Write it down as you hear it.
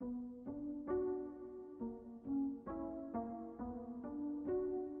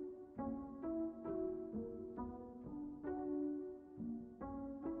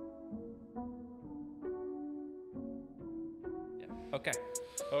Okay.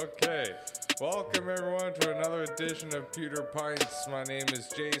 Okay, welcome everyone to another edition of Pewter Pints. My name is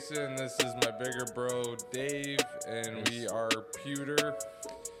Jason, this is my bigger bro Dave, and we are Pewter.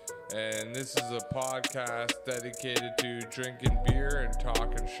 And this is a podcast dedicated to drinking beer and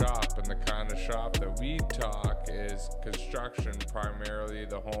talking shop. And the kind of shop that we talk is construction, primarily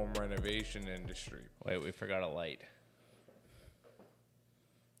the home renovation industry. Wait, we forgot a light.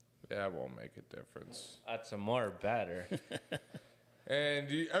 Yeah, it won't make a difference. That's some more better. And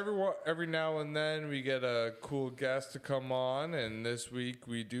every now and then we get a cool guest to come on, and this week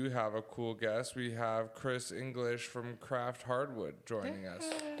we do have a cool guest. We have Chris English from Craft Hardwood joining us.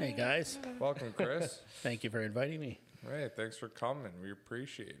 Hey guys, Welcome, Chris. thank you for inviting me. Hey, thanks for coming. We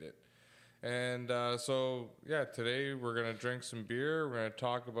appreciate it. And today we're going to drink some beer. We're going to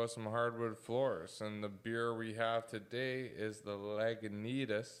talk about some hardwood floors. And the beer we have today is the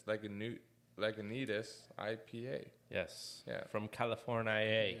Lagunitas IPA. Yes. Yeah. From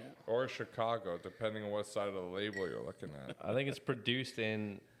California. Or Chicago, depending on what side of the label you're looking at. I think it's produced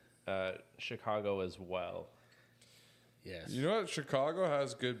in Chicago as well. Yes. You know what? Chicago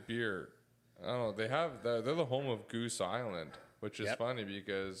has good beer. I don't know. They're the home of Goose Island, which is funny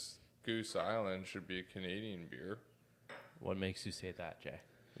because Goose Island should be a Canadian beer. What makes you say that, Jay?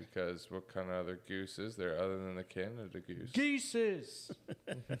 Because what kind of other goose is there other than the Canada goose? Geeses!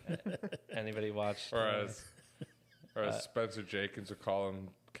 Anybody watch? Or as Spencer Jenkins would call them,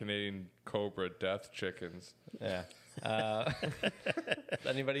 Canadian Cobra death chickens. Yeah.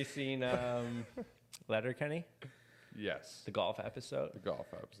 Anybody seen Letterkenny? Yes. The golf episode? The golf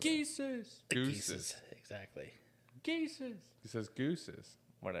episode. Geeses! Gooses. Exactly. Geeses! He says gooses.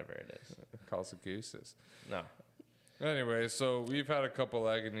 Whatever it is. Calls it gooses. No. Anyway, so we've had a couple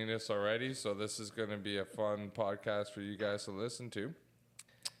Lagunitas already, so this is going to be a fun podcast for you guys to listen to.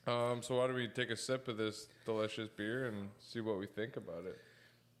 So why don't we take a sip of this delicious beer and see what we think about it?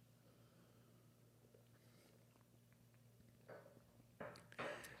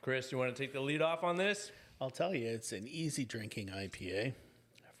 Chris, you want to take the lead off on this? I'll tell you, it's an easy drinking IPA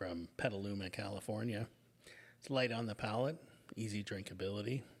from Petaluma, California. It's light on the palate, easy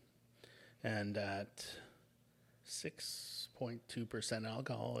drinkability, and at 6.2%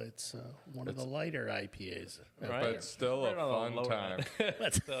 alcohol, it's one of the lighter IPAs. Right. But still Right a on the fun low time.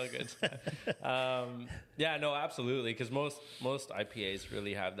 That's still a good time. Yeah, no, absolutely. Because most IPAs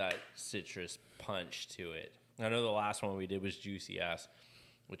really have that citrus punch to it. I know the last one we did was Juicy Ass,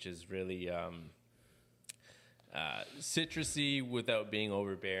 which is really citrusy without being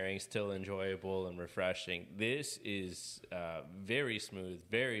overbearing, still enjoyable and refreshing. This is very smooth,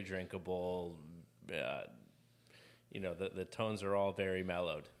 very drinkable. The tones are all very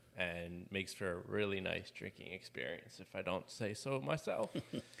mellowed and makes for a really nice drinking experience, if I don't say so myself.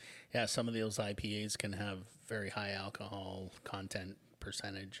 Yeah, some of those IPAs can have very high alcohol content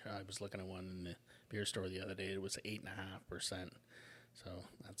percentage. I was looking at one in the beer store the other day. It was 8.5%. So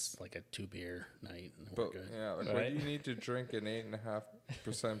that's like a 2-beer night. And we're But good. yeah, like what do you need to drink an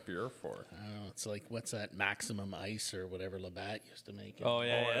 8.5% beer for? I don't know. It's like, what's that, Maximum Ice or whatever Labatt used to make it. Oh,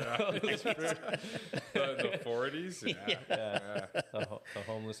 yeah. The 40s? Yeah. The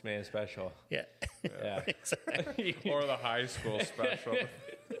homeless man special. Yeah. Yeah. Exactly. Or the high school special.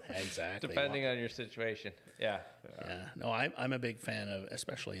 Exactly. Depending on your situation. Yeah. Yeah. No, I'm a big fan of,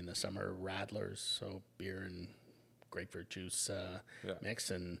 especially in the summer, Radlers. So beer and grapefruit juice mix.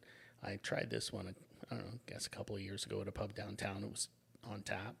 And I tried this one, I don't know, I guess a couple of years ago at a pub downtown. It was on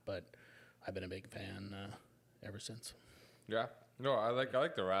tap, but I've been a big fan ever since. Yeah. No, I like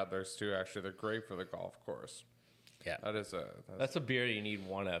the Radlers too, actually. They're great for the golf course. Yeah. That's a beer you need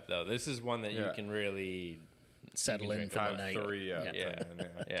one of, though. This is one that you can really Settle in for the have night. 3 up Yeah. and then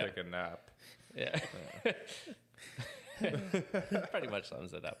Yeah. take a nap. Yeah. Pretty much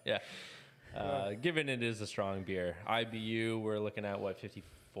sums it up. Yeah. Given it is a strong beer, IBU, we're looking at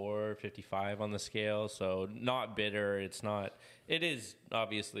 54, 55 on the scale. So not bitter. It is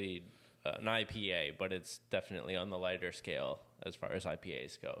obviously an IPA, but it's definitely on the lighter scale as far as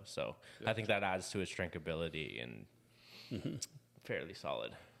IPAs go. So I think that adds to its drinkability and fairly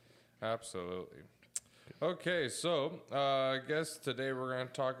solid. Absolutely. Okay, so I guess today we're going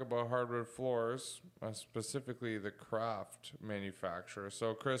to talk about hardwood floors, specifically the Craft manufacturer.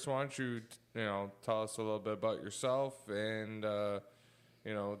 So, Chris, why don't you, tell us a little bit about yourself and, the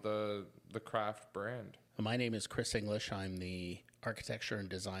Craft brand? My name is Chris English. I'm the architecture and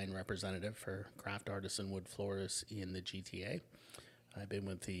design representative for Craft Artisan Wood Floors in the GTA. I've been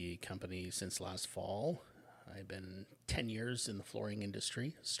with the company since last fall. I've been 10 years in the flooring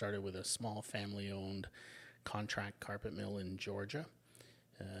industry. Started with a small family-owned contract carpet mill in Georgia.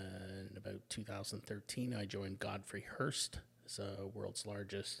 In about 2013, I joined Godfrey Hirst is a world's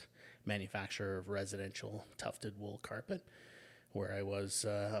largest manufacturer of residential tufted wool carpet, where I was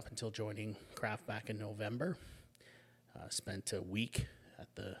up until joining Craft back in November. Spent a week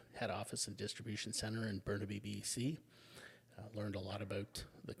at the head office and distribution center in Burnaby, BC. Learned a lot about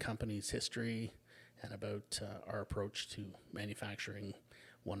the company's history and about our approach to manufacturing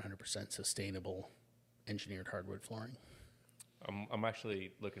 100% sustainable engineered hardwood flooring. I'm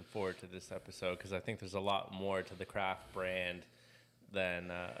actually looking forward to this episode because I think there's a lot more to the Craft brand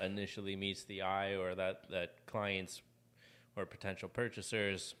than initially meets the eye, or that clients or potential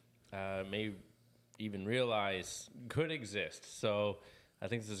purchasers may even realize could exist. So I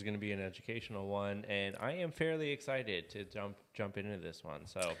think this is going to be an educational one, and I am fairly excited to jump into this one.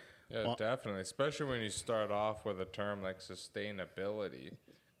 So Yeah, definitely. Especially when you start off with a term like sustainability,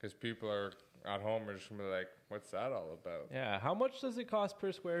 because people are at home are just gonna be like, "What's that all about?" yeah, how much does it cost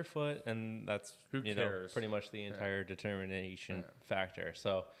per square foot? And that's Who cares? pretty much the entire determination factor.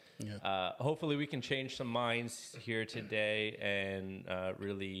 So Yeah. hopefully we can change some minds here today and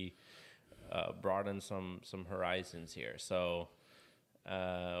really broaden some horizons here. So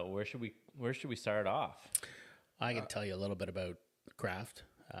where should we start off? I can tell you a little bit about Craft.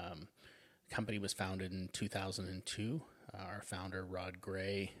 Company was founded in 2002. Our founder, Rod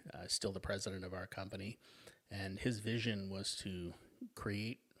Gray, is still the president of our company, and his vision was to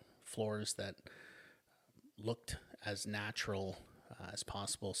create floors that looked as natural as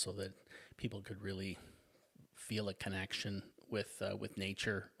possible, so that people could really feel a connection with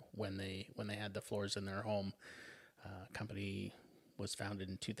nature when they had the floors in their home. Company was founded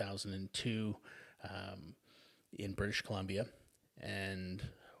in 2002 in British Columbia, and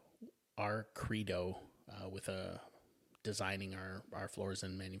our credo with designing our floors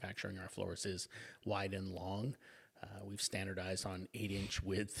and manufacturing our floors is wide and long. We've standardized on 8-inch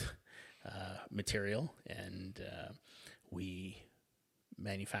width material, and we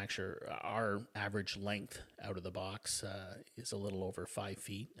manufacture our average length out of the box is a little over 5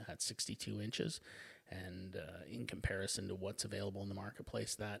 feet at 62 inches. And in comparison to what's available in the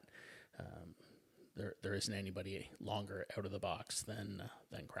marketplace, that there isn't anybody longer out of the box than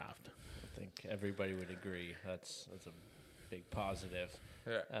Craft. I think everybody would agree. That's a big positive.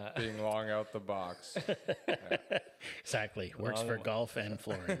 Yeah, being long out the box. Exactly. Works for golf and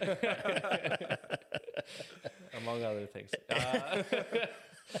flooring. Among other things.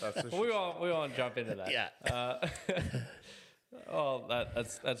 That's what we won't jump into that. Yeah. Well,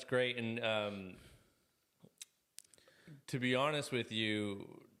 that's great. And to be honest with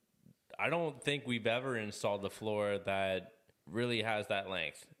you, I don't think we've ever installed a floor that really has that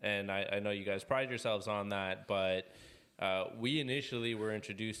length. And I know you guys pride yourselves on that, but we initially were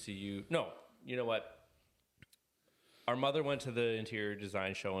introduced to you. No, you know what? Our mother went to the interior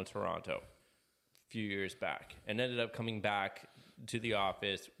design show in Toronto a few years back and ended up coming back to the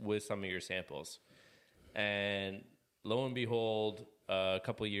office with some of your samples. And lo and behold, a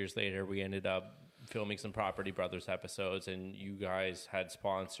couple of years later, we ended up filming some Property Brothers episodes, and you guys had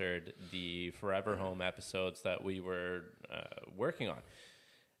sponsored the Forever Home episodes that we were working on.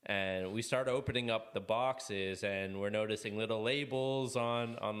 And we started opening up the boxes, and we're noticing little labels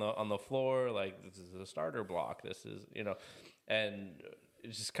on the floor, like this is a starter block. This is, and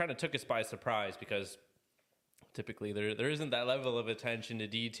it just kind of took us by surprise, because typically there isn't that level of attention to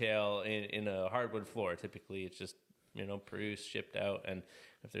detail in a hardwood floor. Typically it's just, produced, shipped out, and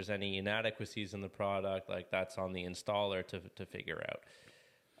if there's any inadequacies in the product, like that's on the installer to figure out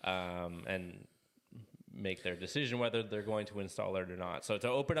and make their decision whether they're going to install it or not. So to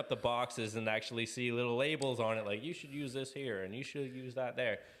open up the boxes and actually see little labels on it, like you should use this here and you should use that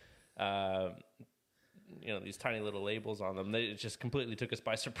there, these tiny little labels on them, it just completely took us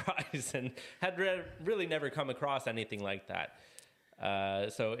by surprise and had really never come across anything like that.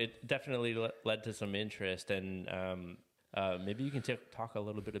 So it definitely led to some interest, and maybe you can talk a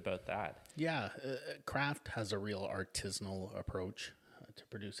little bit about that. Yeah, Craft has a real artisanal approach to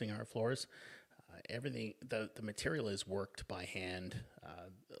producing our floors. Everything, the material is worked by hand.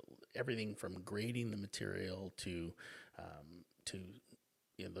 Everything from grading the material to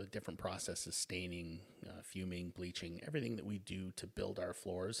the different processes, staining, fuming, bleaching, everything that we do to build our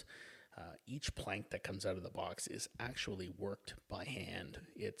floors. Each plank that comes out of the box is actually worked by hand.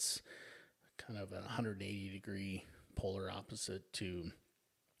 It's kind of a 180-degree polar opposite to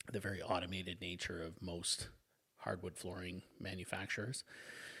the very automated nature of most hardwood flooring manufacturers.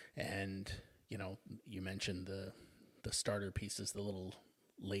 And, you mentioned the starter pieces, the little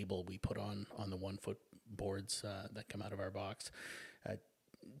label we put on the 1-foot boards that come out of our box.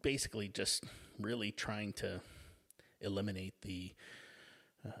 Basically just really trying to eliminate the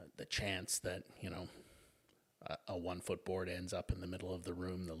chance that, a 1 foot board ends up in the middle of the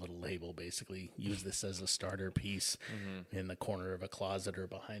room. The little label basically use this as a starter piece in the corner of a closet or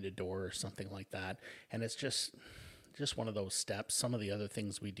behind a door or something like that. And it's just one of those steps. Some of the other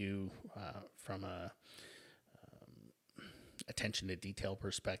things we do from a attention to detail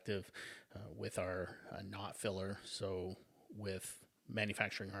perspective with our knot filler. So with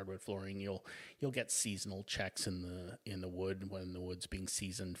manufacturing hardwood flooring, you'll get seasonal checks in the wood when the wood's being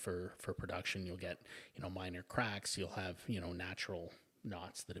seasoned for production. You'll get minor cracks. You'll have natural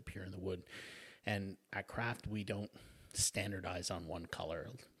knots that appear in the wood. And at Craft, we don't standardize on one color.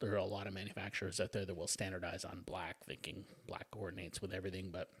 There are a lot of manufacturers out there that will standardize on black, thinking black coordinates with everything.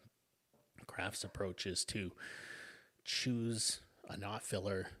 But Craft's approach is to choose a knot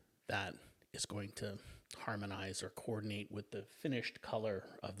filler that is going to harmonize or coordinate with the finished color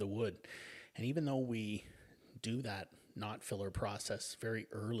of the wood. And even though we do that knot filler process very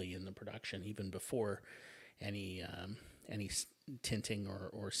early in the production, even before any tinting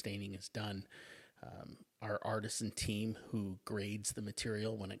or staining is done, our artisan team who grades the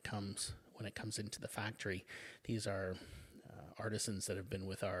material when it comes into the factory, these are artisans that have been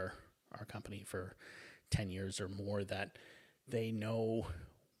with our company for 10 years or more, that they know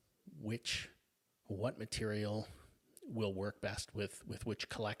what material will work best with which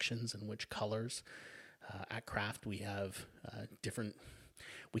collections and which colors. At Craft, we have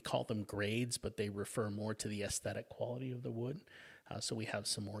we call them grades, but they refer more to the aesthetic quality of the wood. So we have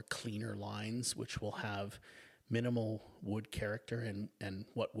some more cleaner lines, which will have minimal wood character, and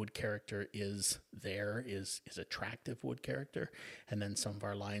what wood character is attractive wood character. And then some of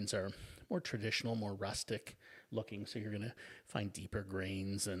our lines are more traditional, more rustic looking. So you're going to find deeper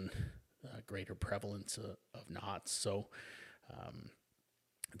grains and greater prevalence of knots. So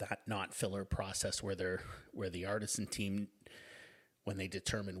that knot filler process where the artisan team, when they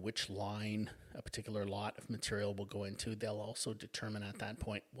determine which line a particular lot of material will go into, they'll also determine at that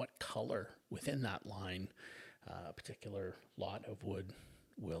point what color within that line a particular lot of wood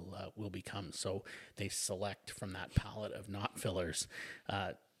will become. So they select from that palette of knot fillers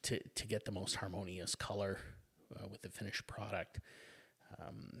to get the most harmonious color with the finished product.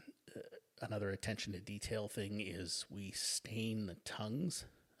 Another attention to detail thing is we stain the tongues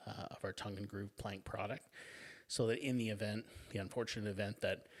of our tongue and groove plank product, so that in the unfortunate event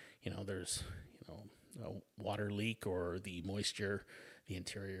that there's a water leak or the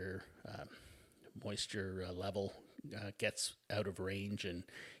interior moisture level gets out of range, and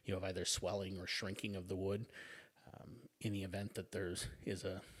you have either swelling or shrinking of the wood. In the event that there's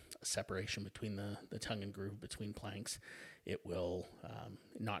a separation between the tongue and groove between planks, it will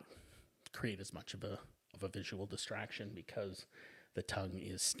not create as much of a visual distraction, because the tongue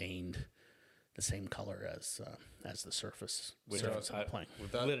is stained the same color as the surface of the plank.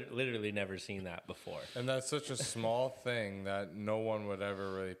 Literally never seen that before. And that's such a small thing that no one would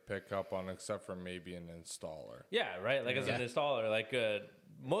ever really pick up on, except for maybe an installer. Yeah, right. Like as an installer, like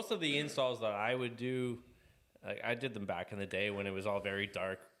most of the installs that I would do, like I did them back in the day when it was all very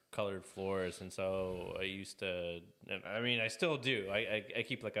dark colored floors, and so I used to. I mean, I still do. I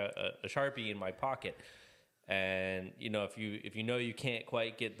keep like a Sharpie in my pocket. And if you know you can't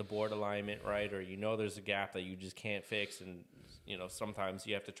quite get the board alignment right, or there's a gap that you just can't fix, and sometimes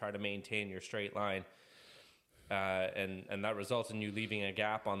you have to try to maintain your straight line, and that results in you leaving a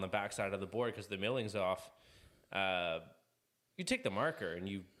gap on the backside of the board because the milling's off. You take the marker and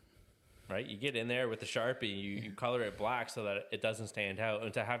you get in there with the Sharpie, you color it black so that it doesn't stand out.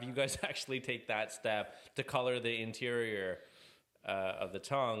 And to have you guys actually take that step to color the interior of the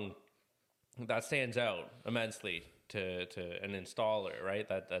tongue, that stands out immensely to an installer, right?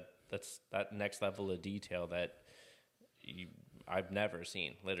 That's that next level of detail that I've never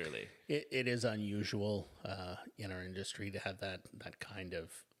seen, literally. It is unusual in our industry to have that kind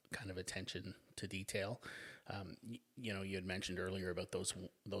of attention to detail. You had mentioned earlier about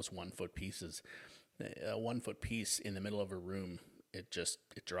those 1 foot pieces. A 1 foot piece in the middle of a room, it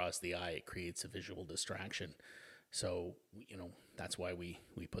draws the eye. It creates a visual distraction. So, that's why we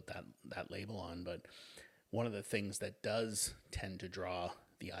put that label on. But one of the things that does tend to draw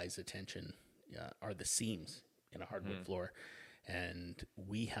the eye's attention are the seams in a hardwood floor. And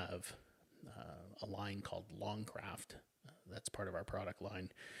we have a line called Longcraft. That's part of our product line.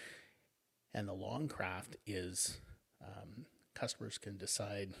 And the Longcraft is customers can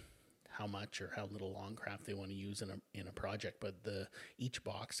decide how much or how little Longcraft they want to use in a project. But each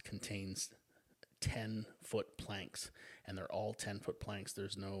box contains 10-foot planks, and they're all 10-foot planks.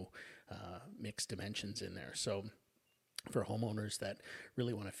 There's no mixed dimensions in there. So for homeowners that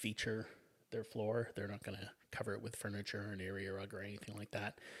really want to feature their floor, they're not going to cover it with furniture or an area rug or anything like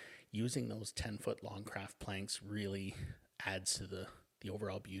that. using those 10-foot long craft planks really adds to the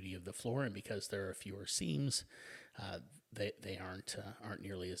overall beauty of the floor. And because there are fewer seams, they aren't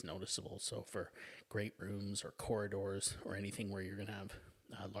nearly as noticeable. So for great rooms or corridors or anything where you're going to have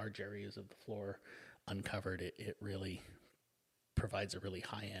large areas of the floor uncovered, it really provides a really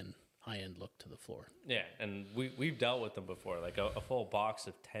high-end look to the floor. Yeah, and we've dealt with them before, like a full box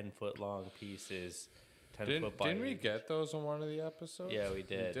of 10-foot long pieces. Didn't we get those on one of the episodes? Yeah, we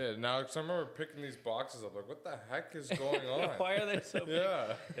did. We did. Now, because I remember picking these boxes up, like, what the heck is going on? Why are they so big?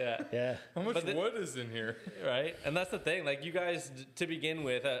 Yeah. How much wood is in here? Right, and that's the thing. Like, you guys, to begin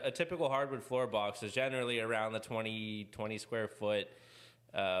with, a typical hardwood floor box is generally around the 20 square foot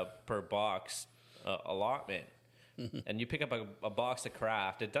per box allotment. And you pick up a box of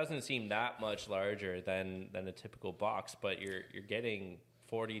craft, it doesn't seem that much larger than a typical box, but you're getting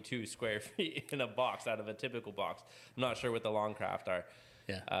 42 square feet in a box out of a typical box. I'm not sure what the long craft are.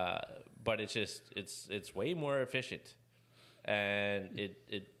 Yeah. But it's way more efficient. And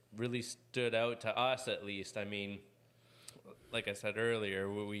it really stood out to us, at least. I mean, like I said earlier,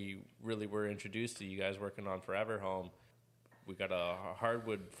 we really were introduced to you guys working on Forever Home. We got a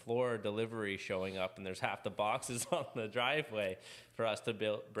hardwood floor delivery showing up, and there's half the boxes on the driveway for us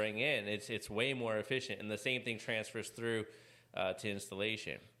to bring in. It's way more efficient, and the same thing transfers through to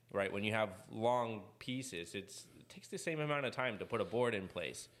installation, right? When you have long pieces, it takes the same amount of time to put a board in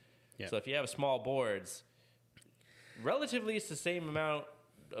place. Yeah. So if you have small boards, relatively it's the same amount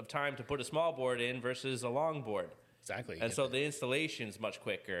of time to put a small board in versus a long board. Exactly. And so the installation is much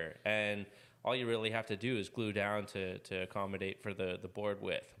quicker, and all you really have to do is glue down to accommodate for the board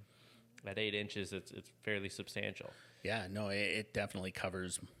width. At 8 inches, it's fairly substantial. Yeah, no, it definitely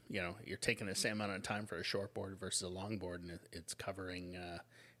covers, you're taking the same amount of time for a short board versus a long board, and it's covering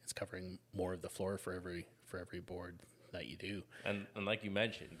more of the floor for every board that you do. And like you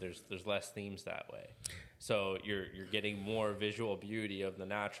mentioned, there's less themes that way. So you're getting more visual beauty of the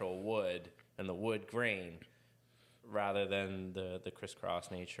natural wood and the wood grain rather than the crisscross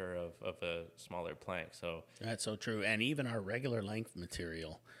nature of a smaller plank. So that's so true. And even our regular length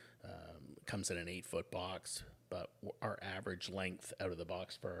material comes in an 8-foot box, but our average length out of the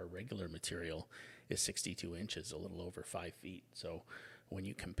box for our regular material is 62 inches, a little over 5 feet. So when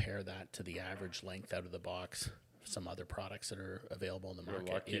you compare that to the average length out of the box, some other products that are available in the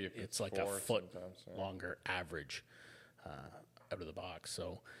market, it's like a foot longer average out of the box.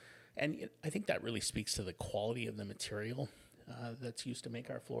 So, and I think that really speaks to the quality of the material that's used to make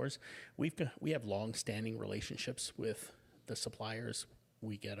our floors. We have long-standing relationships with the suppliers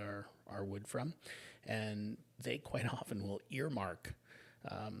we get our wood from, and they quite often will earmark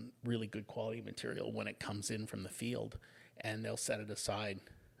really good quality material when it comes in from the field, and they'll set it aside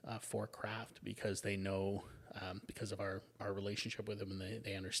for craft because they know, because of our relationship with them, and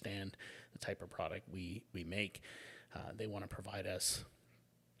they understand the type of product we make. They want to provide us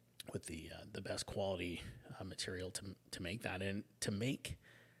with the best quality material to make that. And to make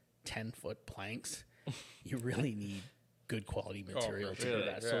 10-foot planks, you really need good quality material to do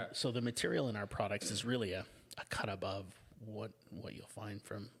that. Yeah. So the material in our products is really a cut above what you'll find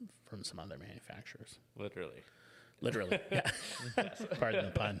from some other manufacturers. literally. Yeah. Pardon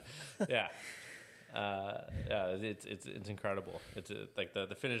the pun. Yeah. It's incredible. It's like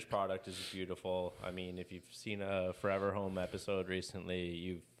the finished product is beautiful. I mean, if you've seen a Forever Home episode recently,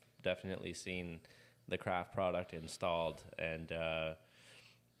 you've definitely seen the craft product installed, and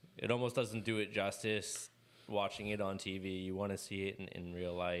it almost doesn't do it justice watching it on TV. You want to see it in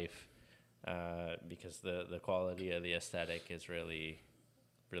real life because the quality of the aesthetic is really,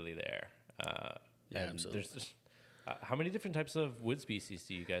 really there. Absolutely. How many different types of wood species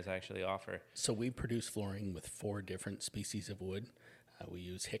do you guys actually offer? So we produce flooring with 4 different species of wood. We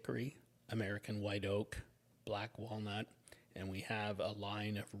use hickory, American white oak, black walnut, and we have a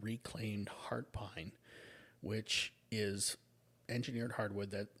line of reclaimed heart pine, which is engineered hardwood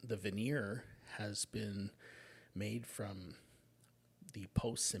that the veneer has been made from the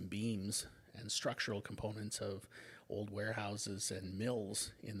posts and beams and structural components of old warehouses and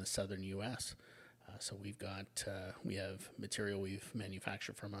mills in the southern U.S. So we have material we've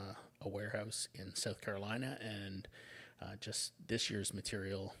manufactured from a warehouse in South Carolina, and just this year's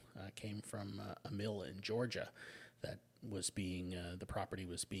material came from a mill in Georgia that was the property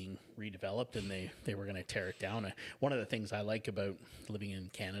was being redeveloped, and they were going to tear it down. One of the things I like about living in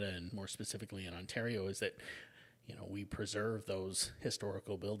Canada, and more specifically in Ontario, is that we preserve those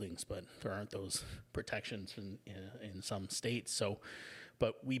historical buildings, but there aren't those protections in some states. So,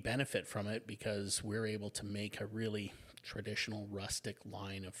 but we benefit from it because we're able to make a really traditional rustic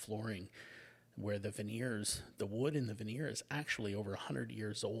line of flooring where the veneers, the wood in the veneer is actually over 100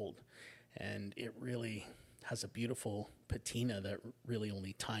 years old. And it really has a beautiful patina that really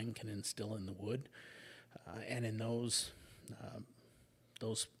only time can instill in the wood. And in those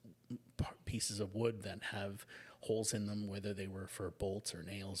pieces of wood that have holes in them, whether they were for bolts or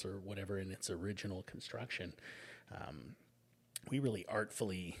nails or whatever in its original construction, we really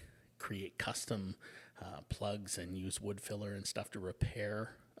artfully create custom plugs and use wood filler and stuff to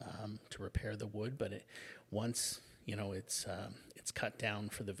repair the wood. But once it's cut down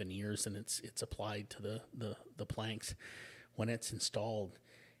for the veneers and it's applied to the planks, when it's installed,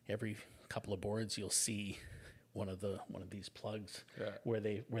 every couple of boards you'll see one of these plugs where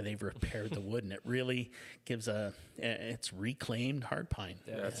they've repaired the wood, and it really gives it's reclaimed hard pine.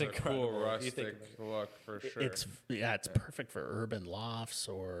 Yeah, it's a cool rustic look for sure. It's perfect for urban lofts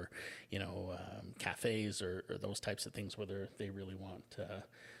or cafes or those types of things where they really want a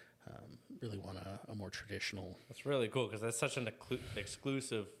more traditional. That's really cool because that's such an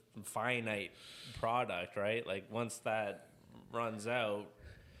exclusive, finite product, right? Like once that runs out,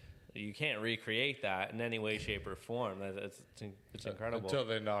 you can't recreate that in any way, shape, or form. It's incredible. Until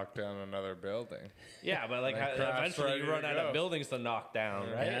they knock down another building. Yeah, but eventually you run out of buildings to knock down,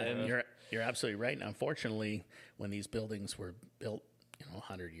 right? Yeah, and you're absolutely right. And unfortunately, when these buildings were built,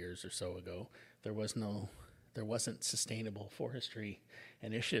 100 years or so ago, there wasn't sustainable forestry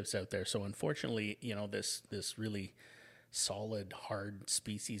initiatives out there. So unfortunately, this really solid, hard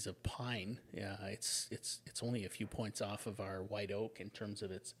species of pine, it's only a few points off of our white oak in terms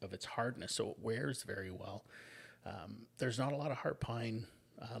of its hardness, so it wears very well. There's not a lot of hard pine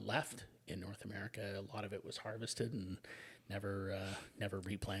left in North America. A lot of it was harvested and never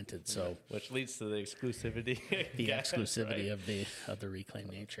replanted. So which leads to the exclusivity. Exclusivity right? of the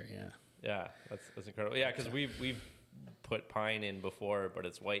reclaimed nature. Yeah, that's incredible. Yeah, because we've put pine in before, but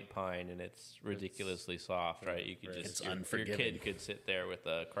it's white pine and it's ridiculously soft, right? You could just your kid could sit there with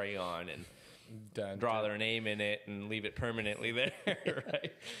a crayon and draw their name in it and leave it permanently there,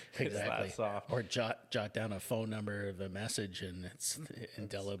 right? Exactly. It's that soft. Or jot down a phone number of a message and it's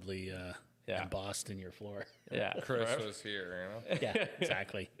indelibly embossed in your floor. Yeah, Chris was here, Yeah,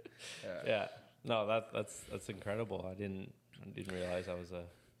 exactly. Yeah. No, that's incredible. I didn't realize that was a.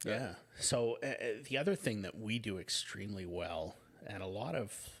 Yeah. So the other thing that we do extremely well, and a lot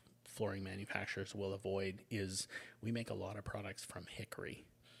of flooring manufacturers will avoid, is we make a lot of products from hickory.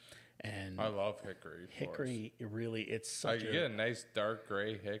 And I love hickory. Hickory, it's such you get a nice dark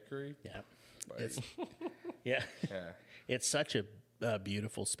gray hickory. Yeah. It's such a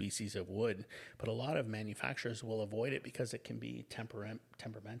beautiful species of wood, but a lot of manufacturers will avoid it because it can be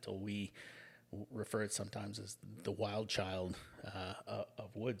temperamental. We refer it sometimes as the wild child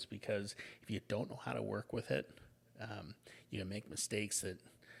of woods, because if you don't know how to work with it, you can make mistakes that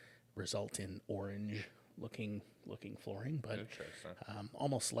result in orange looking flooring. But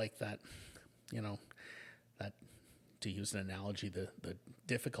almost like that, that, to use an analogy, the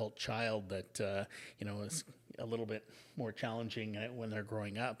difficult child that is a little bit more challenging when they're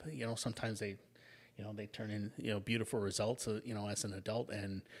growing up. Sometimes they turn in beautiful results as an adult,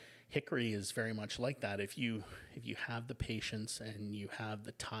 and hickory is very much like that. If you have the patience and you have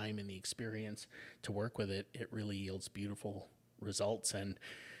the time and the experience to work with it, it really yields beautiful results. And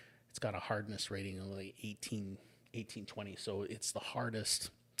it's got a hardness rating of like 1820. So it's the hardest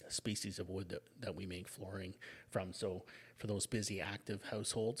species of wood that we make flooring from. So for those busy, active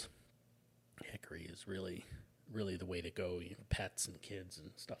households, hickory is really, really the way to go. Pets and kids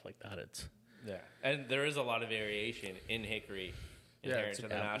and stuff like that. And there is a lot of variation in hickory. It's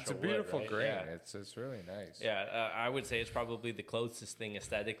a beautiful wood, right? grain. Yeah. It's really nice. Yeah, I would say it's probably the closest thing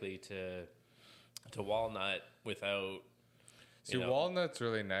aesthetically to walnut without. Walnut's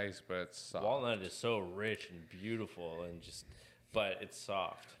really nice, but it's soft. Walnut is so rich and beautiful, but it's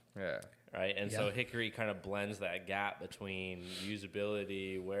soft. Yeah. Right, and so hickory kind of blends that gap between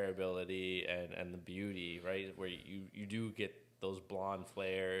usability, wearability, and the beauty, right? Where you do get those blonde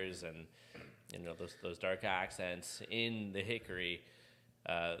flares and those dark accents in the hickory.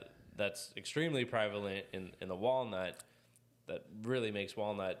 That's extremely prevalent in the walnut. That really makes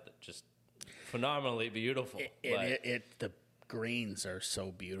walnut just phenomenally beautiful. The grains are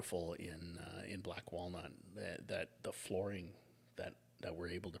so beautiful in black walnut that the flooring that we're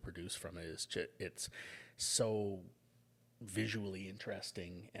able to produce from it it's so visually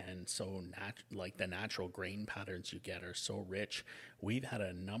interesting, and so like the natural grain patterns you get are so rich. We've had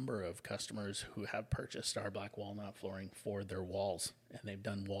a number of customers who have purchased our black walnut flooring for their walls, and they've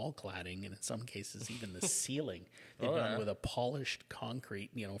done wall cladding, and in some cases even the ceiling they've done with a polished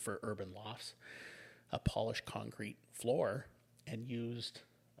concrete, for urban lofts, a polished concrete floor, and used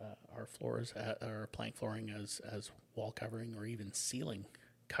our floors, our plank flooring as wall covering or even ceiling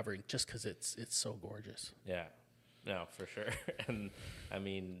covering, just because it's so gorgeous. Yeah, no, for sure. And I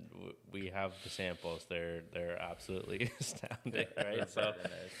mean, we have the samples. They're absolutely astounding, right? So,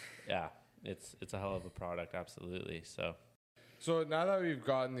 yeah, it's a hell of a product, absolutely. So now that we've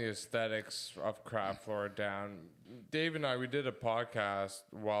gotten the aesthetics of craft floor down, Dave and I, we did a podcast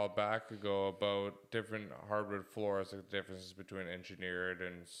a while back ago about different hardwood floors, like the differences between engineered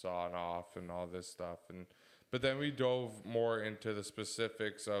and sawn off and all this stuff. But then we dove more into the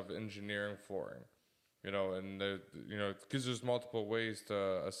specifics of engineering flooring, and because there's multiple ways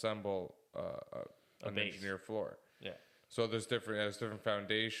to assemble an engineered floor. Yeah. So there's different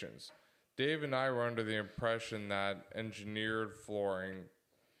foundations. Dave and I were under the impression that engineered flooring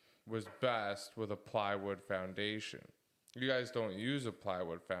was best with a plywood foundation. You guys don't use a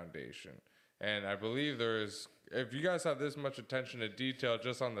plywood foundation. And I believe if you guys have this much attention to detail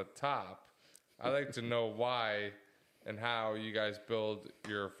just on the top, I'd like to know why and how you guys build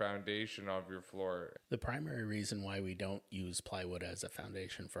your foundation of your floor. The primary reason why we don't use plywood as a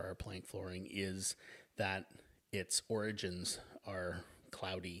foundation for our plank flooring is that its origins are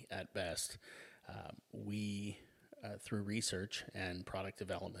cloudy at best. We, through research and product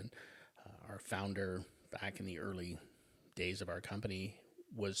development, our founder back in the early days of our company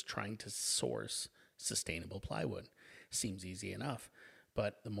was trying to source sustainable plywood. Seems easy enough,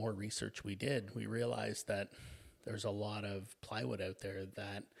 but the more research we did, we realized that there's a lot of plywood out there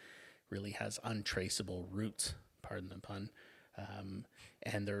that really has untraceable roots, pardon the pun.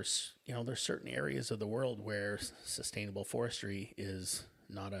 And there's certain areas of the world where sustainable forestry is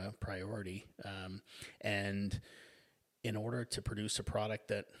not a priority. And in order to produce a product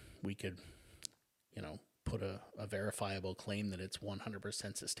that we could, put a verifiable claim that it's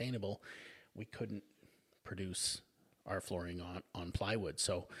 100% sustainable, we couldn't produce our flooring on plywood.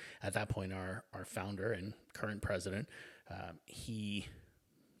 So at that point, our founder and current president, he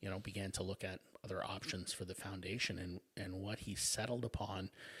began to look at other options for the foundation, and what he settled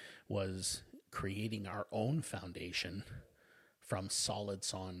upon was creating our own foundation from solid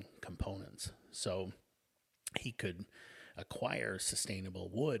sawn components. So he could acquire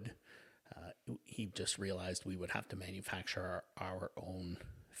sustainable wood. He just realized we would have to manufacture our own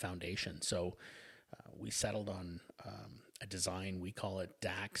foundation. So we settled on a design, we call it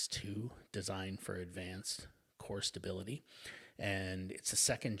DAX2, Design for Advanced Core Stability. And it's the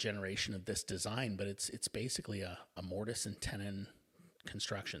second generation of this design, but it's basically a mortise and tenon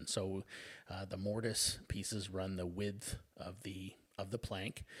construction. So the mortise pieces run the width of the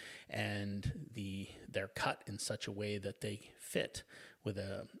plank, and they're cut in such a way that they fit with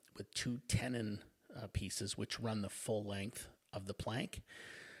two tenon pieces which run the full length of the plank.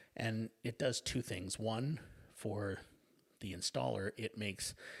 And it does two things. One, for the installer, it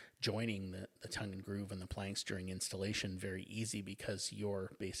makes joining the tongue and groove and the planks during installation very easy, because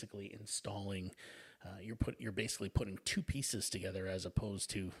you're basically installing, you're basically putting two pieces together as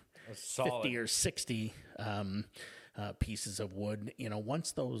opposed to 50 or 60 pieces of wood.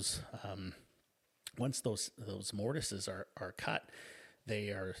 Once those mortises are cut, they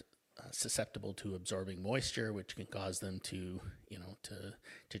are susceptible to absorbing moisture, which can cause them to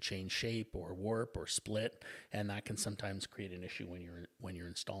change shape or warp or split, and that can sometimes create an issue when you're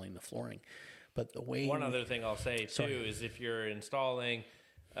installing the flooring. But the way one other thing I'll say too is if you're installing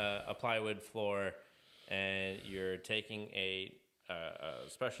a plywood floor and you're taking a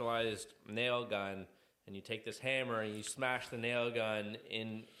specialized nail gun and you take this hammer and you smash the nail gun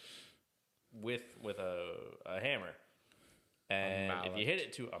in with a hammer. And if you hit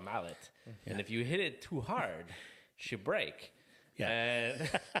it to a mallet, and if you hit it too hard, she break. Yeah. And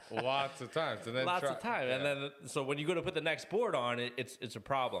lots of times. And then And then, so when you go to put the next board on it, it's a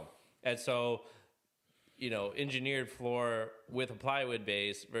problem. And so, engineered floor with a plywood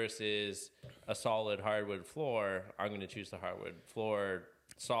base versus a solid hardwood floor, I'm going to choose the hardwood floor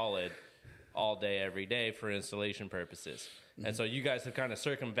solid all day, every day for installation purposes. Mm-hmm. And so you guys have kind of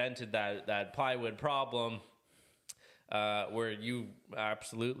circumvented that plywood problem, where you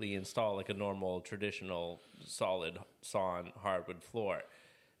absolutely install like a normal, traditional, solid sawn hardwood floor,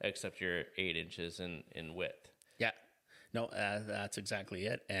 except you're 8 inches in width. Yeah, no, that's exactly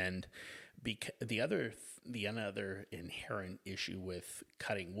it. And the other inherent issue with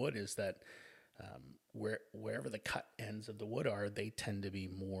cutting wood is that wherever the cut ends of the wood are, they tend to be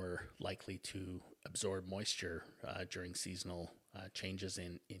more likely to absorb moisture during seasonal changes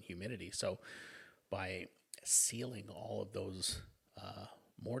in humidity. So by sealing all of those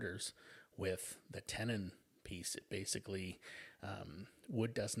mortars with the tenon piece, it basically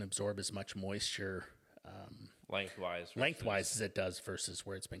wood doesn't absorb as much moisture lengthwise as it does versus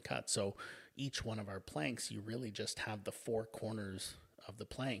where it's been cut. So each one of our planks, you really just have the four corners of the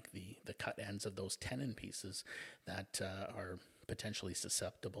plank, the cut ends of those tenon pieces that are potentially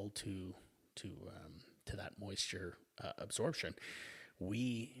susceptible to that moisture absorption.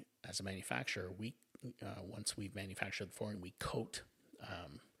 We, as a manufacturer, once we've manufactured the flooring, we coat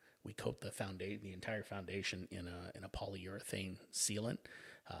the entire foundation in a polyurethane sealant.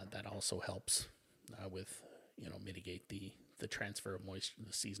 That also helps with mitigate the transfer of moisture,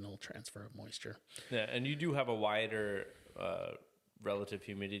 the seasonal transfer of moisture. Yeah, and you do have a wider relative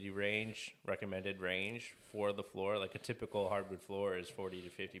humidity range, recommended range for the floor. Like a typical hardwood floor is 40 to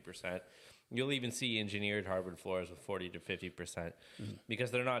 50%. You'll even see engineered hardwood floors with 40 to 50% because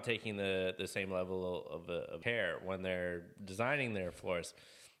they're not taking the same level of care when they're designing their floors.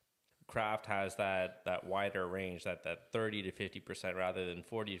 Craft has that wider range, that 30 to 50% rather than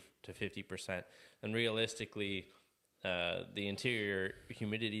 40 to 50%. And realistically, the interior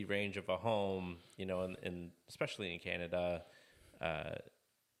humidity range of a home, and especially in Canada,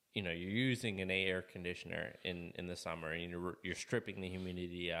 you're using an air conditioner in the summer, and you're stripping the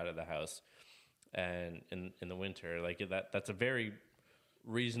humidity out of the house. And in the winter, like that's a very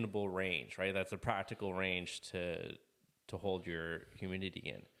reasonable range, right? That's a practical range to hold your humidity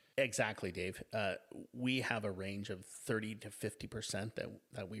in. Exactly, Dave. We have a range of 30 to 50%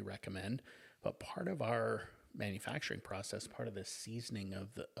 that we recommend, but part of our manufacturing process, part of the seasoning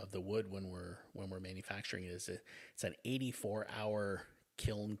of the wood when we're manufacturing it, it's an 84-hour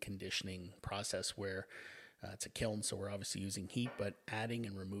kiln conditioning process where it's a kiln, so we're obviously using heat, but adding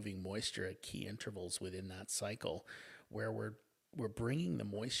and removing moisture at key intervals within that cycle, where we're bringing the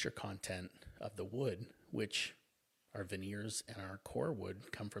moisture content of the wood, which our veneers and our core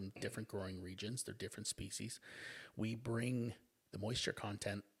wood come from different growing regions. They're different species. We bring the moisture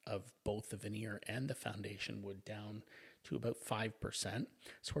content of both the veneer and the foundation wood down to about 5%.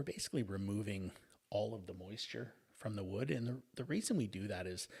 So we're basically removing all of the moisture from the wood. And the reason we do that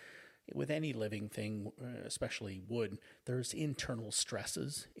is with any living thing, especially wood, there's internal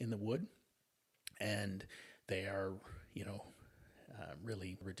stresses in the wood, and they are,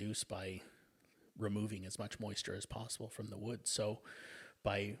 really reduced by removing as much moisture as possible from the wood. So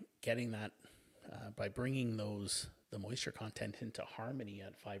by getting that, by bringing the moisture content into harmony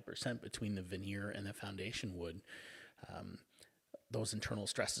at 5% between the veneer and the foundation wood, those internal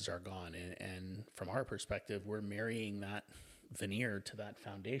stresses are gone. And from our perspective, we're marrying that veneer to that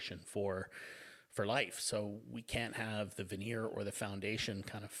foundation for life. So we can't have the veneer or the foundation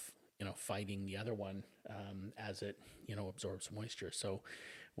kind of, fighting the other one as it, absorbs moisture. So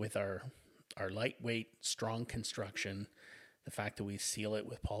with our lightweight, strong construction, the fact that we seal it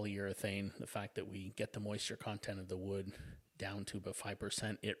with polyurethane, the fact that we get the moisture content of the wood down to about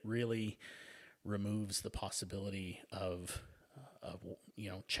 5%, it really removes the possibility of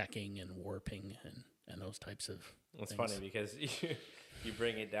checking and warping and those types of It's things. funny because you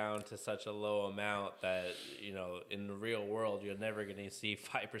bring it down to such a low amount that, in the real world, you're never going to see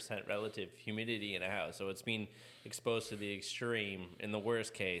 5% relative humidity in a house. So it's being exposed to the extreme in the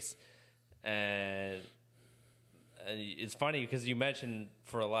worst case. And it's funny because you mentioned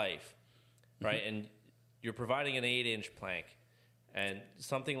for life, right? And you're providing an 8-inch plank, and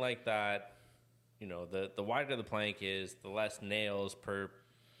something like that, the wider the plank is, the less nails per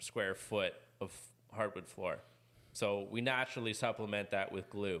square foot of hardwood floor. So we naturally supplement that with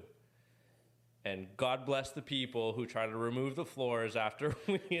glue. And God bless the people who try to remove the floors after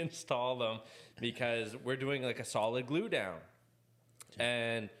we install them, because we're doing like a solid glue down.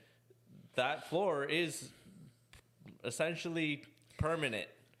 And that floor is essentially permanent,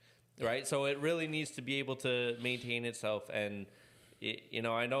 right? So it really needs to be able to maintain itself. And,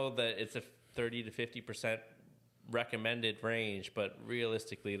 I know that it's a 30 to 50% recommended range, but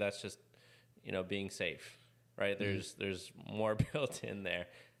realistically, that's just, being safe, right? There's more built in there.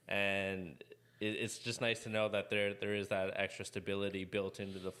 And it's just nice to know that there is that extra stability built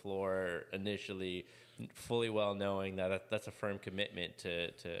into the floor initially, fully well knowing that that's a firm commitment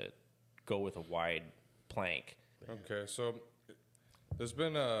to go with a wide plank. Okay, so there's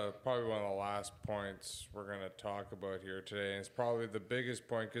been probably one of the last points we're going to talk about here today, and it's probably the biggest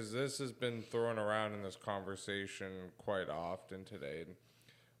point because this has been thrown around in this conversation quite often today. And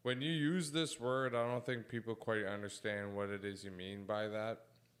when you use this word, I don't think people quite understand what it is you mean by that.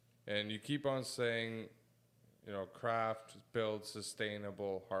 And you keep on saying, craft builds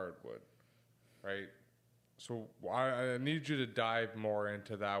sustainable hardwood, right? So I need you to dive more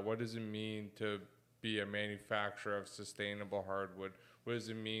into that. What does it mean to be a manufacturer of sustainable hardwood? What does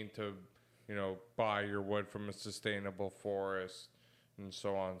it mean to, buy your wood from a sustainable forest, and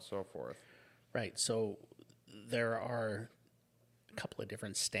so on and so forth? Right. So there are a couple of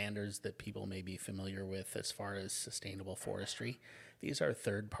different standards that people may be familiar with as far as sustainable forestry. These are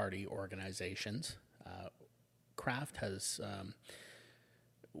third-party organizations. Craft has,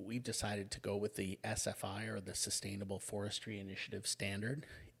 we've decided to go with the SFI, or the Sustainable Forestry Initiative Standard.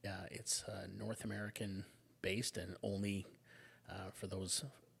 It's North American based, and only for those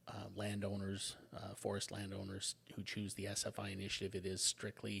landowners, forest landowners who choose the SFI initiative, it is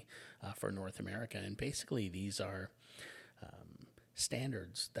strictly for North America. And basically these are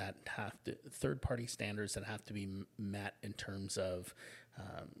standards that third-party standards that have to be met in terms of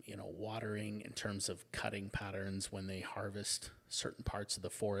watering, in terms of cutting patterns. When they harvest certain parts of the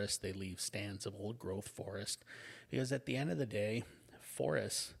forest, they leave stands of old growth forest, because at the end of the day,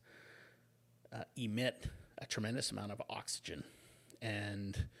 forests emit a tremendous amount of oxygen,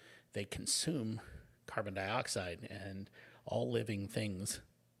 and they consume carbon dioxide, and all living things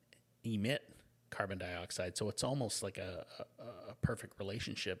emit carbon dioxide. So it's almost like a perfect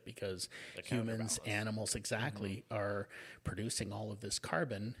relationship, because humans, animals, are producing all of this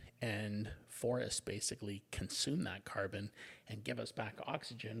carbon, and forests basically consume that carbon and give us back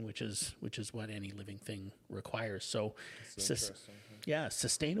oxygen, which is what any living thing requires. So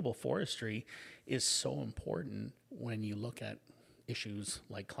sustainable forestry is so important when you look at issues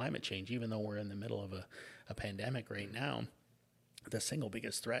like climate change. Even though we're in the middle of a pandemic right now, the single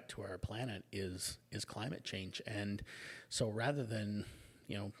biggest threat to our planet is climate change. And so rather than,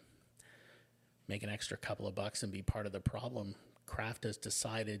 make an extra couple of bucks and be part of the problem, Craft has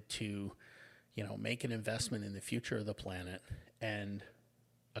decided to, make an investment in the future of the planet and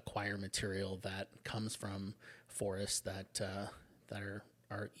acquire material that comes from forests that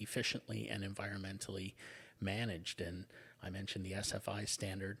are efficiently and environmentally managed. And I mentioned the SFI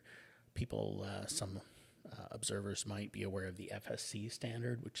standard. People, some observers might be aware of the FSC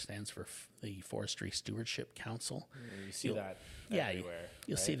standard, which stands for the Forestry Stewardship Council. You see that everywhere.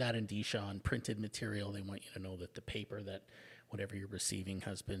 You'll see that in DSHA on printed material. They want you to know that the paper, that whatever you're receiving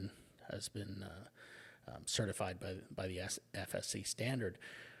has been certified by the FSC standard.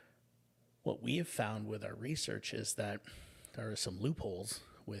 What we have found with our research is that there are some loopholes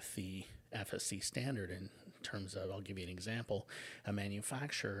with the FSC standard in terms of, I'll give you an example. A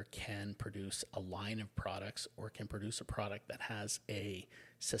manufacturer can produce a line of products, or can produce a product that has a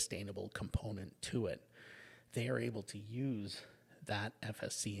sustainable component to it. They are able to use that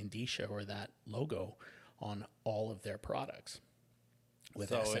FSC and DSHA, or that logo, on all of their products.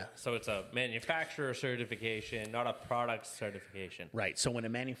 So it's a manufacturer certification, not a product certification. Right. So when a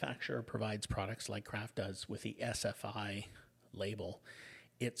manufacturer provides products like Craft does with the SFI label,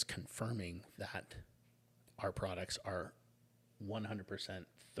 it's confirming that our products are 100%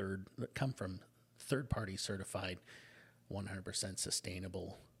 come from third-party certified, 100%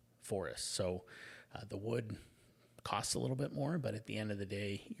 sustainable forests. So the wood costs a little bit more, but at the end of the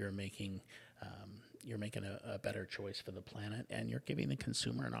day, you're making a better choice for the planet, and you're giving the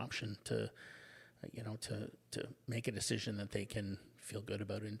consumer an option to make a decision that they can feel good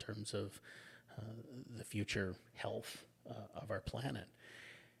about in terms of the future health of our planet.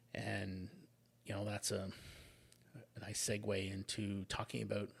 And that's a nice segue into talking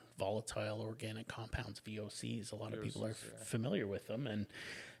about volatile organic compounds, VOCs. A lot of people are familiar with them, and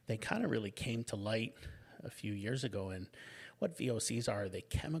they kind of really came to light a few years ago. And what VOCs are they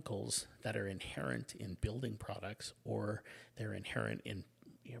chemicals that are inherent in building products, or they're inherent in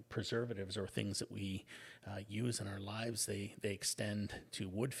preservatives, or things that we use in our lives. They extend to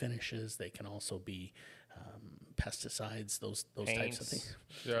wood finishes. They can also be pesticides, those types of things.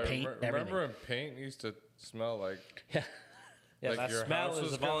 Yeah, paint, remember when paint used to smell like... Yeah, like that your smell house is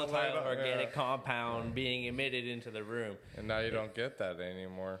was a gonna light volatile up, organic compound being emitted into the room. And now you don't get that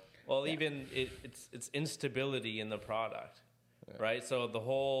anymore. Well, even it's instability in the product, right? So the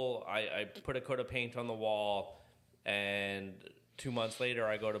whole, I put a coat of paint on the wall, and 2 months later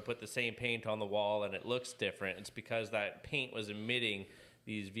I go to put the same paint on the wall and it looks different. It's because that paint was emitting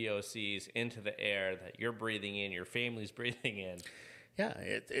these VOCs into the air that you're breathing in, your family's breathing in. Yeah,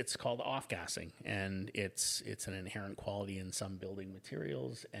 it's called off-gassing, and it's an inherent quality in some building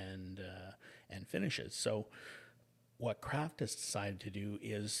materials and finishes. So what Craft has decided to do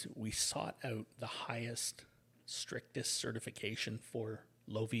is we sought out the highest, strictest certification for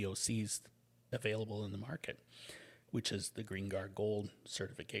low VOCs available in the market, which is the Green Guard Gold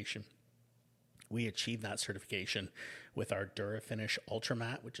certification. We achieved that certification with our DuraFinish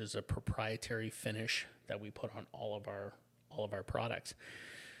Ultramatte, which is a proprietary finish that we put on all of our products.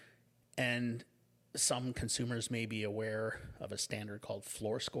 And some consumers may be aware of a standard called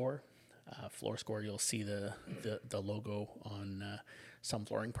Floor Score. Floor Score, you'll see the logo on some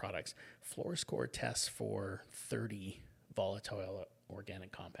flooring products. Floor Score tests for 30 volatile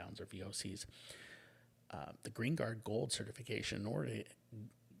organic compounds, or VOCs. The GreenGuard Gold certification, in order to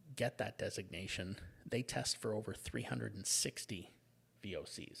get that designation, they test for over 360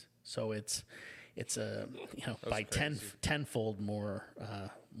 VOCs. So it's a by tenfold more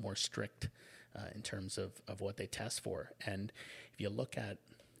strict in terms of what they test for. And if you look at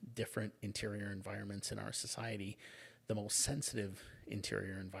different interior environments in our society, the most sensitive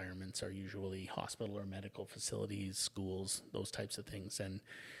interior environments are usually hospital or medical facilities, schools, those types of things. And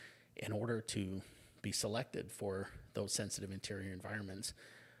in order to be selected for those sensitive interior environments,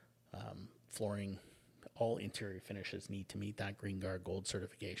 flooring, all interior finishes need to meet that GreenGuard Gold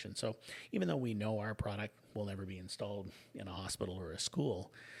certification. So even though we know our product will never be installed in a hospital or a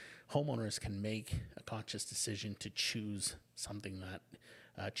school, homeowners can make a conscious decision to choose something that,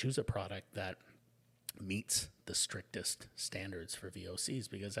 choose a product that meets the strictest standards for VOCs,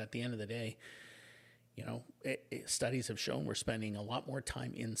 because at the end of the day, studies have shown we're spending a lot more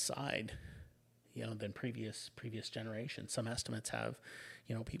time inside, than previous generations. Some estimates have,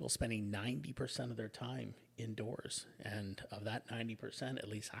 people spending 90% of their time indoors, and of that 90%, at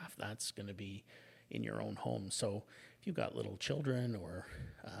least half that's going to be in your own home. So if you've got little children or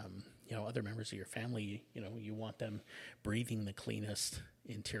other members of your family, you want them breathing the cleanest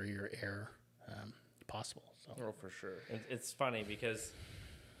interior air possible. So. Oh, for sure. It's funny because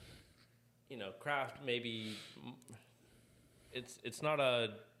craft, maybe it's not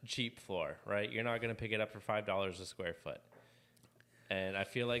a cheap floor, right? You're not going to pick it up for $5 a square foot. And I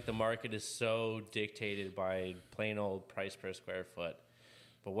feel like the market is so dictated by plain old price per square foot.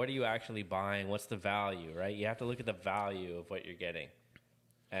 But what are you actually buying? What's the value, right? You have to look at the value of what you're getting.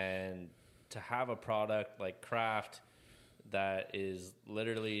 And to have a product like Craft that is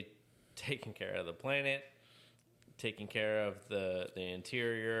literally taking care of the planet, taking care of the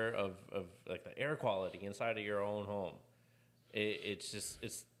interior of like the air quality inside of your own home,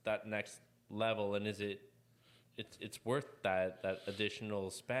 it's that next level. And it's worth that additional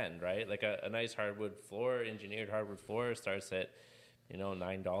spend, right? Like a nice hardwood floor, engineered hardwood floor starts at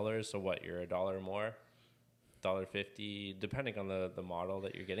 $9. So what, you're $1 more, $1.50, depending on the model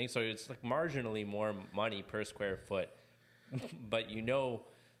that you're getting. So it's like marginally more money per square foot, but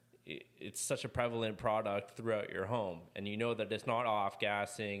it's such a prevalent product throughout your home, and that it's not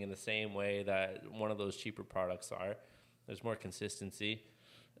off-gassing in the same way that one of those cheaper products are. There's more consistency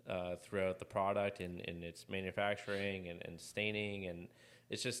throughout the product in its manufacturing and staining, and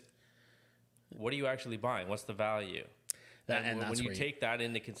it's just, what are you actually buying? What's the value? And when you take that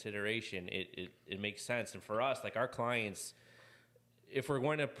into consideration, it makes sense. And for us, like our clients, if we're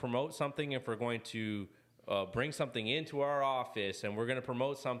going to promote something, if we're going to bring something into our office and we're going to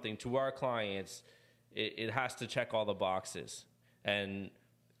promote something to our clients, it has to check all the boxes. And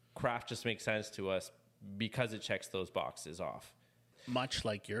Craft just makes sense to us because it checks those boxes off. Much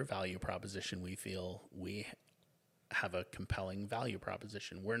like your value proposition, we feel we have a compelling value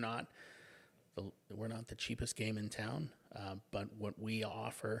proposition. We're not the cheapest game in town, but what we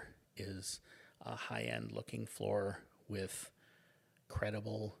offer is a high-end looking floor with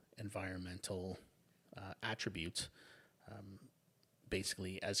credible environmental attributes,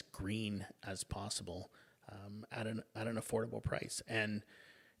 basically as green as possible, at an affordable price. And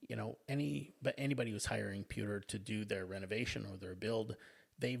anybody who's hiring Pewter to do their renovation or their build,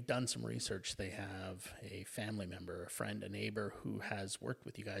 they've done some research. They have a family member, a friend, a neighbor who has worked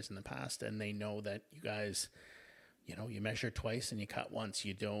with you guys in the past, and they know that you guys, you measure twice and you cut once.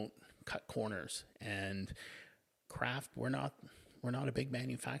 You don't cut corners. And Craft, we're not a big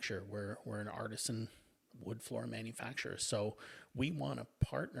manufacturer. We're an artisan wood floor manufacturer. So we want to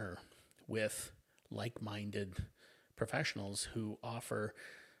partner with like-minded professionals who offer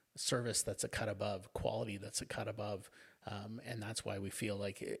service that's a cut above, quality that's a cut above. And that's why we feel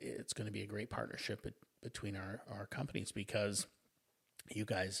like it's going to be a great partnership between our companies, because you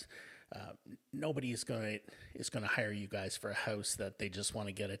guys, nobody is going to hire you guys for a house that they just want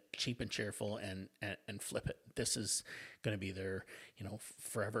to get it cheap and cheerful and flip it. This is going to be their,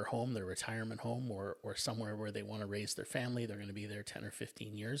 forever home, their retirement home, or somewhere where they want to raise their family. They're going to be there 10 or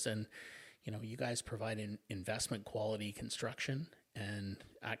 15 years. And, you guys provide an investment quality construction, and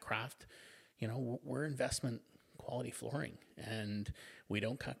at Craft, we're investment quality flooring, and we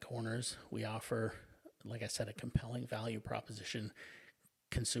don't cut corners. We offer, like I said, a compelling value proposition.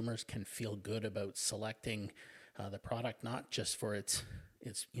 Consumers can feel good about selecting the product, not just for its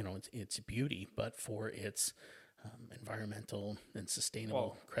beauty, but for its environmental and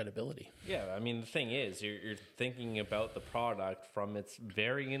sustainable credibility. Yeah, I mean, the thing is, you're thinking about the product from its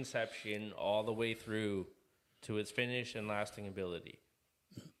very inception all the way through to its finish and lasting ability.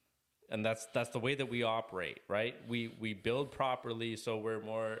 And that's the way that we operate, right? We build properly, so we're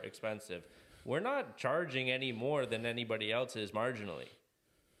more expensive. We're not charging any more than anybody else is marginally.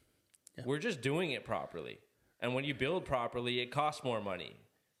 Yeah. We're just doing it properly. And when you build properly, it costs more money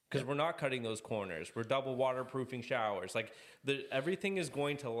because we're not cutting those corners. We're double waterproofing showers. Like everything is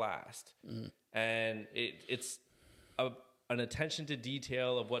going to last. And it's an attention to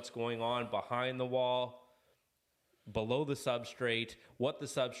detail of what's going on behind the wall, below the substrate, what the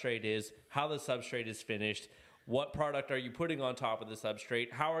substrate is, how the substrate is finished, what product are you putting on top of the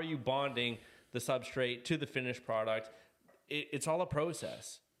substrate, how are you bonding the substrate to the finished product. It's all a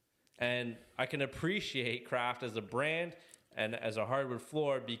process. And I can appreciate Craft as a brand and as a hardwood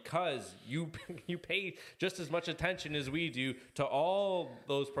floor because you pay just as much attention as we do to all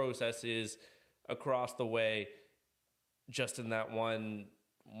those processes across the way, just in that one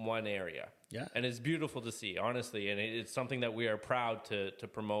area. Yeah. And it's beautiful to see, honestly. And it's something that we are proud to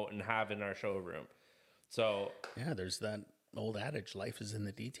promote and have in our showroom. So yeah, there's that old adage, life is in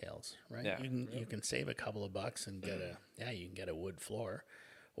the details, right? Yeah. You can save a couple of bucks and you can get a wood floor,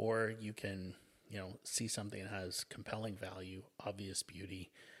 or you can, see something that has compelling value, obvious beauty,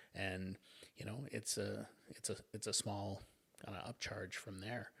 and, it's a small kind of upcharge from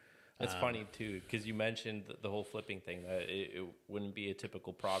there. It's funny too, because you mentioned the whole flipping thing, that it wouldn't be a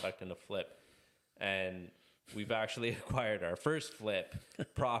typical product in a flip. And we've actually acquired our first flip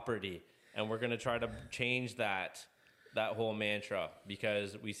property, and we're going to try to change that whole mantra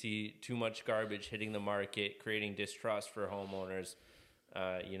because we see too much garbage hitting the market, creating distrust for homeowners.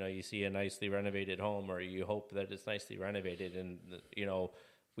 You see a nicely renovated home, or you hope that it's nicely renovated. And,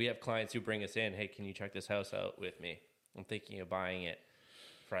 we have clients who bring us in, hey, can you check this house out with me? I'm thinking of buying it.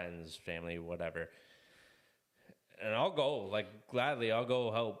 Friends, family, whatever. And I'll go, gladly, I'll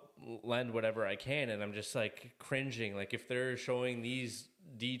go help lend whatever I can. And I'm just cringing. If they're showing these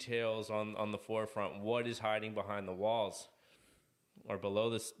details on the forefront, what is hiding behind the walls or below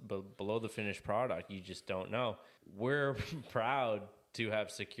the finished product? You just don't know. We're proud to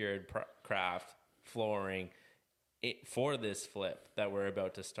have secured Craft flooring for this flip that we're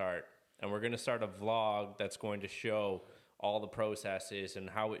about to start. And we're going to start a vlog that's going to show all the processes and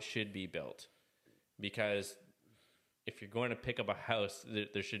how it should be built. Because if you're going to pick up a house,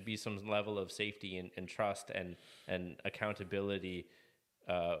 there should be some level of safety and trust and accountability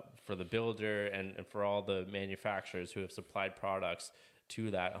for the builder and for all the manufacturers who have supplied products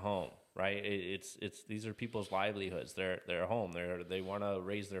to that home, right? It's these are people's livelihoods. They're home. They want to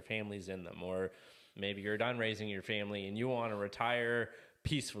raise their families in them, or maybe you're done raising your family and you want to retire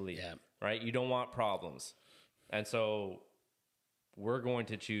peacefully, right? You don't want problems. And so we're going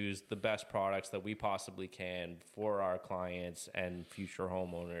to choose the best products that we possibly can for our clients and future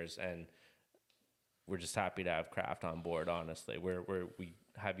homeowners. And we're just happy to have Craft on board, honestly. We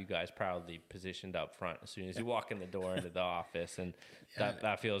have you guys proudly positioned up front as soon as you walk in the door into the office. And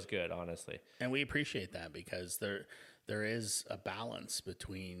that feels good, honestly. And we appreciate that because there is a balance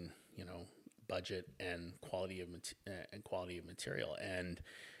between, budget and quality of material. And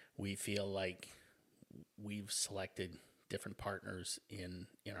we feel like we've selected different partners in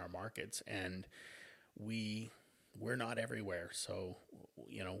our markets, and we're not everywhere. So,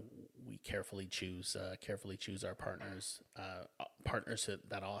 we carefully choose our partners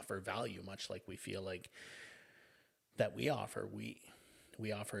that offer value, much like we feel like that we offer.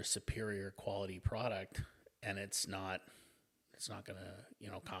 We offer a superior quality product, and it's not going to,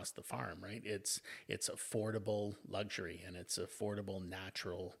 cost the farm, right? It's affordable luxury, and it's affordable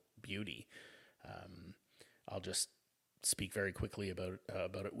natural beauty. I'll just speak very quickly about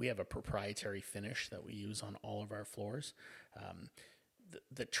it. We have a proprietary finish that we use on all of our floors.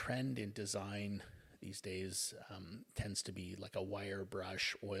 The trend in design these days tends to be like a wire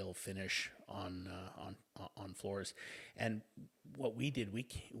brush oil finish on floors. And what we did,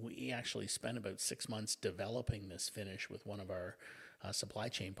 we actually spent about 6 months developing this finish with one of our supply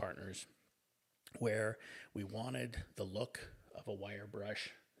chain partners, where we wanted the look of a wire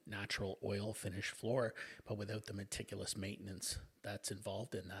brush natural oil finish floor, but without the meticulous maintenance that's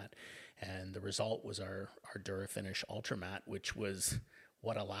involved in that. And the result was our DuraFinish Ultramatte, which was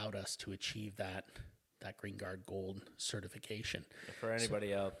what allowed us to achieve that GreenGuard Gold certification. For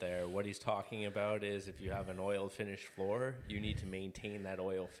anybody out there, what he's talking about is if you have an oil finish floor, you need to maintain that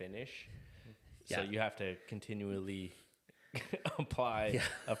oil finish. So you have to continually apply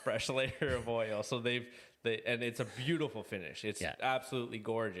a fresh layer of oil. So and it's a beautiful finish. It's absolutely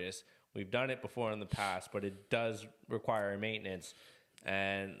gorgeous. We've done it before in the past, but it does require maintenance.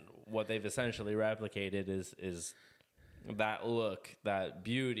 And what they've essentially replicated is that look, that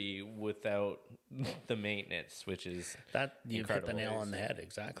beauty without the maintenance, which is That you've hit the incredible. nail on the head,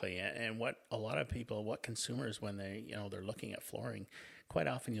 exactly. And what a lot of people, what consumers, when they're looking at flooring, quite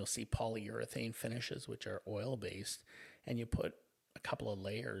often you'll see polyurethane finishes, which are oil based, and you put a couple of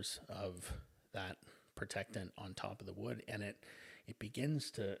layers of that protectant on top of the wood, and it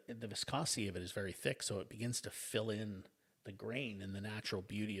begins to, the viscosity of it is very thick, so it begins to fill in the grain and the natural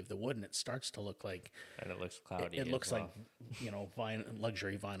beauty of the wood, and it starts to look like, and it looks cloudy. it looks as well. like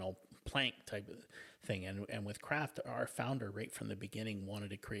luxury vinyl plank type of thing. And with Craft, our founder right from the beginning wanted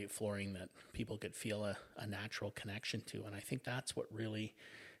to create flooring that people could feel a natural connection to, and I think that's what really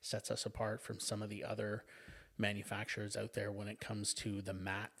sets us apart from some of the other manufacturers out there when it comes to the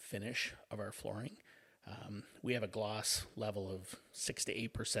matte finish of our flooring. We have a gloss level of 6 to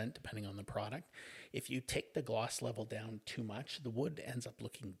 8%, depending on the product. If you take the gloss level down too much, the wood ends up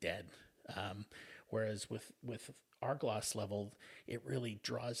looking dead. Whereas with our gloss level, it really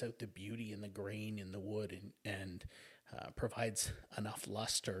draws out the beauty in the grain in the wood and provides enough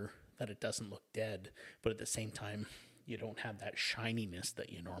luster that it doesn't look dead. But at the same time, you don't have that shininess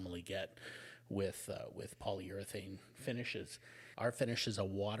that you normally get with polyurethane finishes. Our finish is a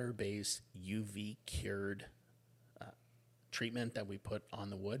water-based UV cured treatment that we put on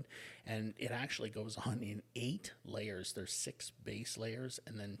the wood, and it actually goes on in 8 layers. There's 6 base layers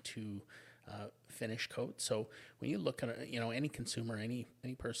and then 2 finish coats. So when you look at it, any consumer, any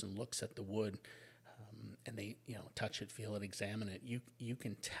person looks at the wood and they touch it, feel it, examine it, you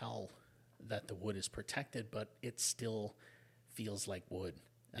can tell that the wood is protected, but it still feels like wood.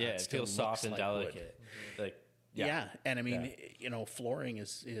 It still feels soft looks and like delicate. Like yeah. And I mean, flooring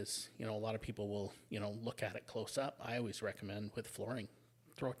is a lot of people will, look at it close up. I always recommend with flooring,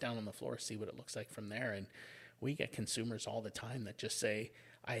 throw it down on the floor, see what it looks like from there. And we get consumers all the time that just say,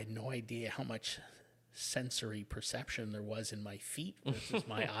 I had no idea how much sensory perception there was in my feet versus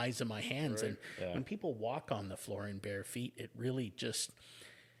my eyes and my hands. Right. And when people walk on the floor in bare feet, it really just,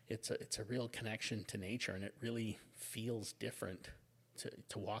 it's a real connection to nature, and it really feels different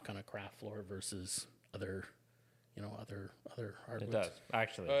to walk on a craft floor versus other hardwoods. it does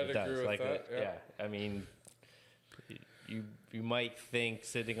actually. I'd It does. agree with Like that, yeah. I mean, you might think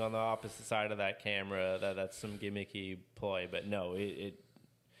sitting on the opposite side of that camera that's some gimmicky ploy, but no, it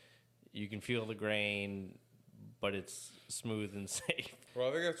you can feel the grain, but it's smooth and safe. Well,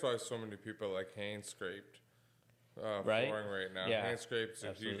 I think that's why so many people like hand scraped Right? flooring right now. Yeah, Hand scrapes are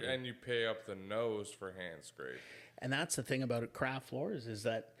huge, absolutely. and you pay up the nose for hand scrape. And that's the thing about craft floors is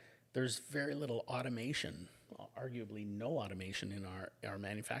that there's very little automation, arguably no automation in our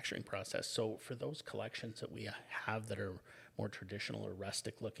manufacturing process. So for those collections that we have that are more traditional or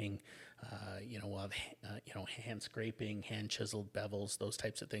rustic looking, we'll have hand scraping, hand chiseled bevels, those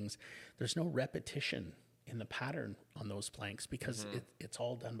types of things. There's no repetition in the pattern on those planks because it's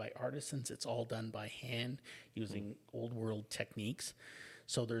all done by artisans. It's all done by hand using old world techniques.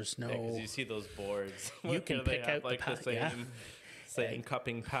 So there's no. Because you see those boards. You where can they pick have, out the like the yeah. same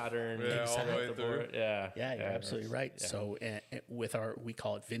cupping pattern. Yeah, all the way the through. board. Yeah, Yeah, you're absolutely right. yeah. So with we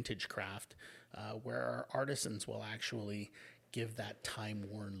call it vintage craft, where our artisans will actually give that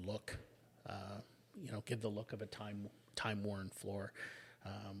time-worn look, give the look of a time-worn floor.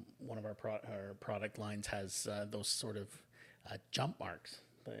 One of our product lines has those sort of jump marks,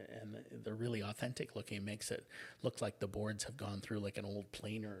 and they're really authentic looking. It makes it look like the boards have gone through like an old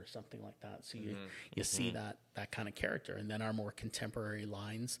planer or something like that. So you see that kind of character. And then our more contemporary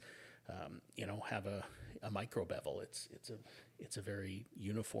lines, have a micro bevel. It's a very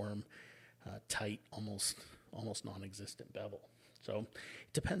uniform, tight, almost non-existent bevel. So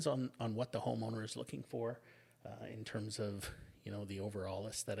it depends on what the homeowner is looking for in terms of the overall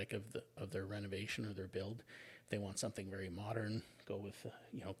aesthetic of their renovation or their build. If they want something very modern, go with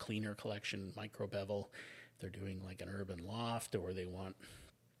cleaner collection, micro bevel. If they're doing like an urban loft or they want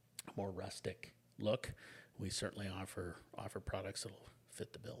a more rustic look, we certainly offer products that'll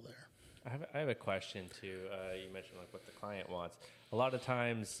fit the bill there. I have a question too. You mentioned like what the client wants. A lot of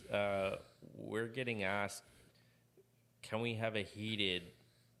times we're getting asked, can we have a heated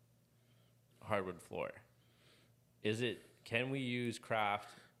hardwood floor? Can we use craft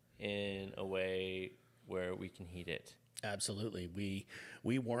in a way where we can heat it? Absolutely.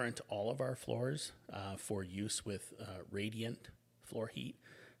 We warrant all of our floors for use with radiant floor heat,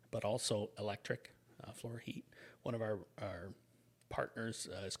 but also electric floor heat. One of our partners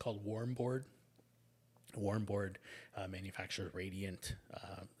is called Warmboard. Warmboard manufactures radiant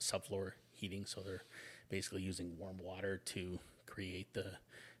subfloor heating, so they're basically using warm water to create the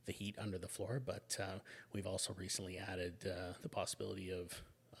the heat under the floor. But we've also recently added the possibility of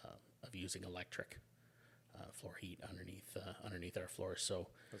using electric floor heat underneath our floors. So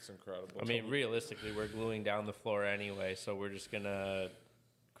That's incredible. I mean, realistically, we're gluing down the floor anyway, so we're just gonna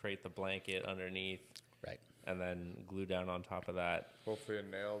create the blanket underneath right. and then glue down on top of that. Hopefully a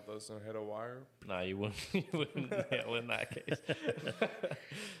nail doesn't hit a wire. No, you wouldn't. You wouldn't nail in that case.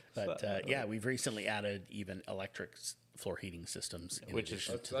 But yeah, we've recently added even electric floor heating systems. Which is-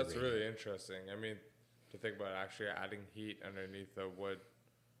 That's really interesting. I mean, to think about actually adding heat underneath a wood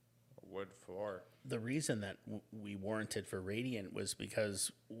floor. The reason that we warranted for radiant was because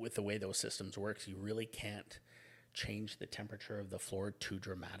with the way those systems works, you really can't change the temperature of the floor too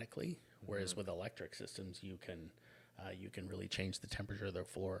dramatically. Whereas with electric systems, you can really change the temperature of the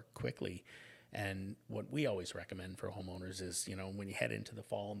floor quickly. And what we always recommend for homeowners is, when you head into the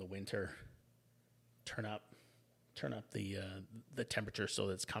fall and the winter, turn up the temperature so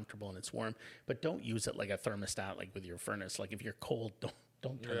that it's comfortable and it's warm, but don't use it like a thermostat, like with your furnace. Like if you're cold, don't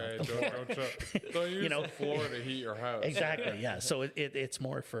turn up the floor. Don't use the floor to heat your house. Exactly, yeah. So it's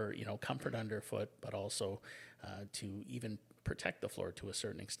more for comfort underfoot, but also to even protect the floor to a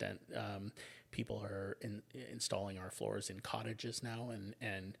certain extent. People are installing our floors in cottages now, and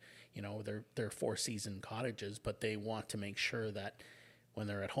they're 4-season cottages, but they want to make sure that when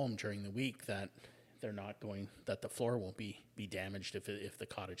they're at home during the week that the floor won't be damaged if the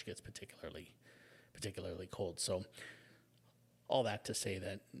cottage gets particularly cold. So all that to say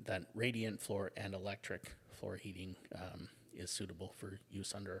that radiant floor and electric floor heating is suitable for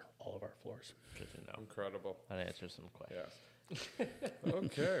use under all of our floors. Good to know. Incredible. That answers some questions. Yeah.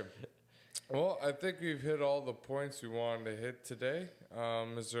 Okay. Well, I think we've hit all the points we wanted to hit today.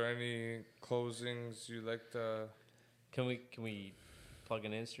 Is there any closings you'd like to? Can we plug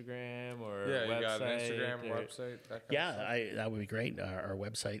an Instagram or Yeah, website? you got an Instagram or- website. That kind of stuff? That would be great. Our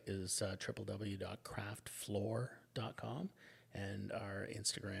website is www.craftfloor.com, and our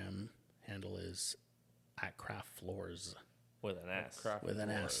Instagram handle is @craftfloors with an S. Craft with an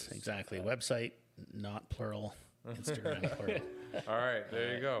S. Floors. Exactly. Website, not plural. Instagram, plural. All right,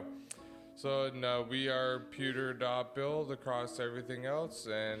 there you go. So no, we are pewter.build across everything else,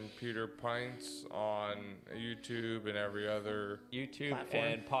 and Pewter Pints on YouTube and every other YouTube Platform.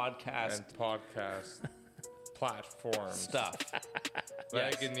 and podcast and podcast platform. stuff.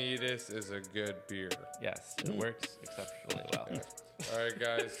 Lagunitas is a good beer. Yes, it works exceptionally well. All right,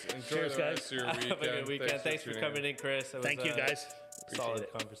 guys. Enjoy Cheers, the rest of your Have a weekend. good weekend. Thanks for tuning in. coming in, Chris. It was Thank you, a guys. Solid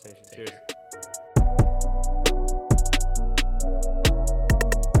conversation. Cheers.